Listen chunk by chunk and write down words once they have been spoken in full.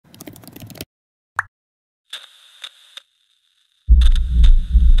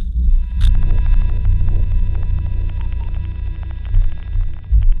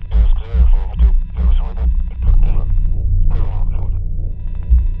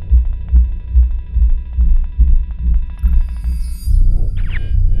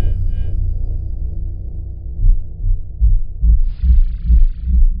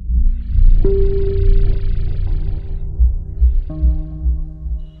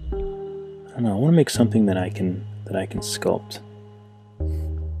I don't know, I want to make something that I can sculpt.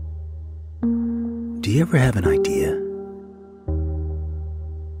 Do you ever have an idea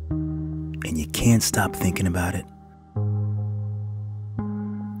and you can't stop thinking about it?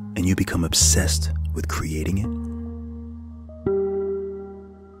 And you become obsessed with creating it?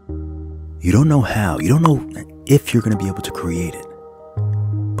 You don't know how, you don't know if you're going to be able to create it,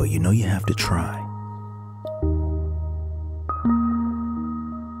 but you know you have to try.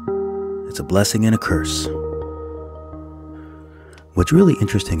 It's a blessing and a curse. What's really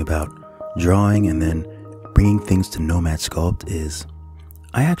interesting about drawing and then bringing things to Nomad Sculpt is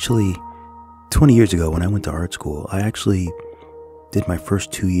I actually, 20 years ago when I went to art school, I actually did my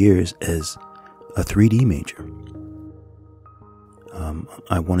first 2 years as a 3D major.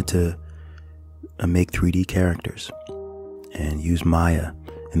 I wanted to make 3D characters and use Maya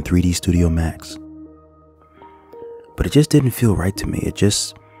and 3D Studio Max. But it just didn't feel right to me. It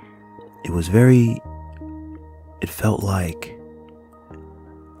felt like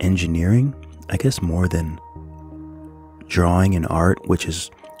engineering, I guess, more than drawing and art, which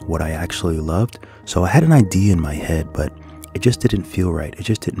is what I actually loved. So I had an idea in my head, but it just didn't feel right. It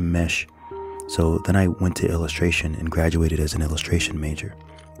just didn't mesh. So then I went to illustration and graduated as an illustration major.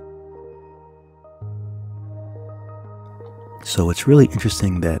 So it's really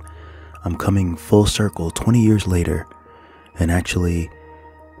interesting that I'm coming full circle 20 years later and actually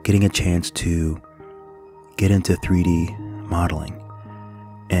getting a chance to get into 3D modeling.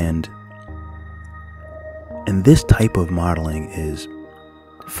 And this type of modeling is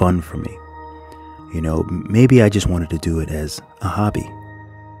fun for me. You know, maybe I just wanted to do it as a hobby.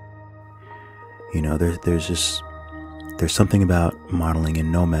 You know, there's something about modeling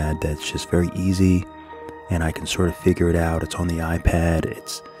in Nomad that's just very easy, and I can sort of figure it out. It's on the iPad.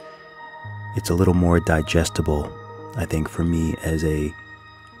 It's a little more digestible, I think, for me as a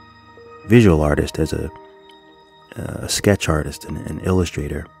visual artist, as a sketch artist and an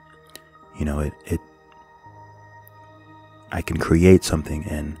illustrator. You know, I can create something,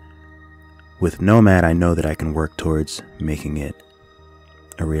 and with Nomad, I know that I can work towards making it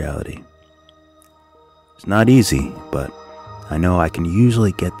a reality. It's not easy, but I know I can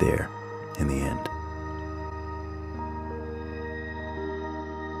usually get there in the end.